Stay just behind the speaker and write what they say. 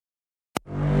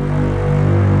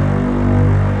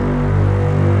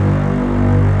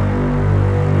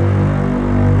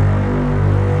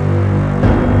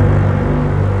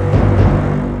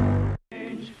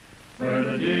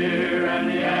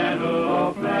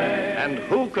And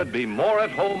who could be more at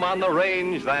home on the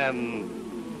range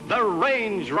than the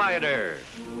Range Rider?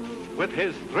 With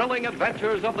his thrilling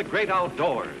adventures of the great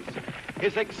outdoors,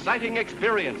 his exciting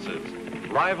experiences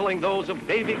rivaling those of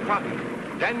Davy Crockett,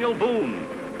 Daniel Boone,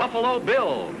 Buffalo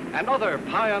Bill, and other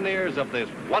pioneers of this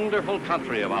wonderful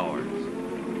country of ours.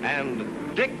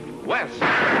 And Dick West,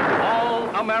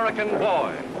 All-American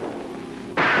Boy.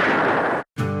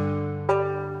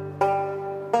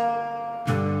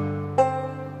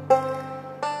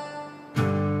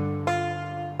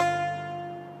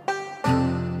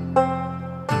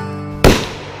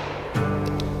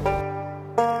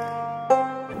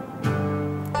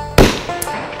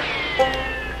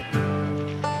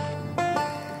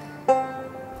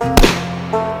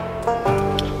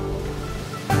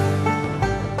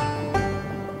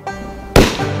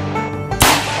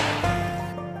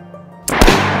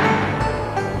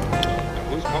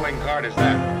 Card is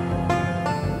that?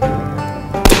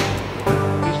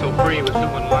 He's so free with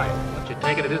human life. Once you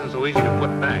take it, it isn't so easy to put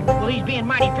back. Well, he's being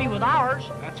mighty free with ours.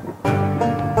 That's...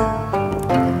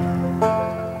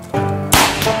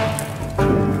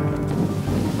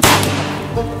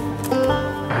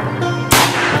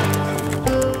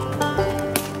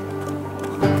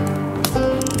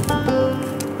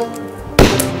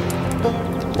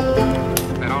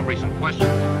 That hombre some questions.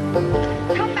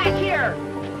 Come back here!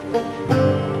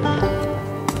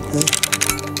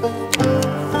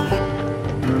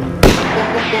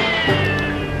 Thank you.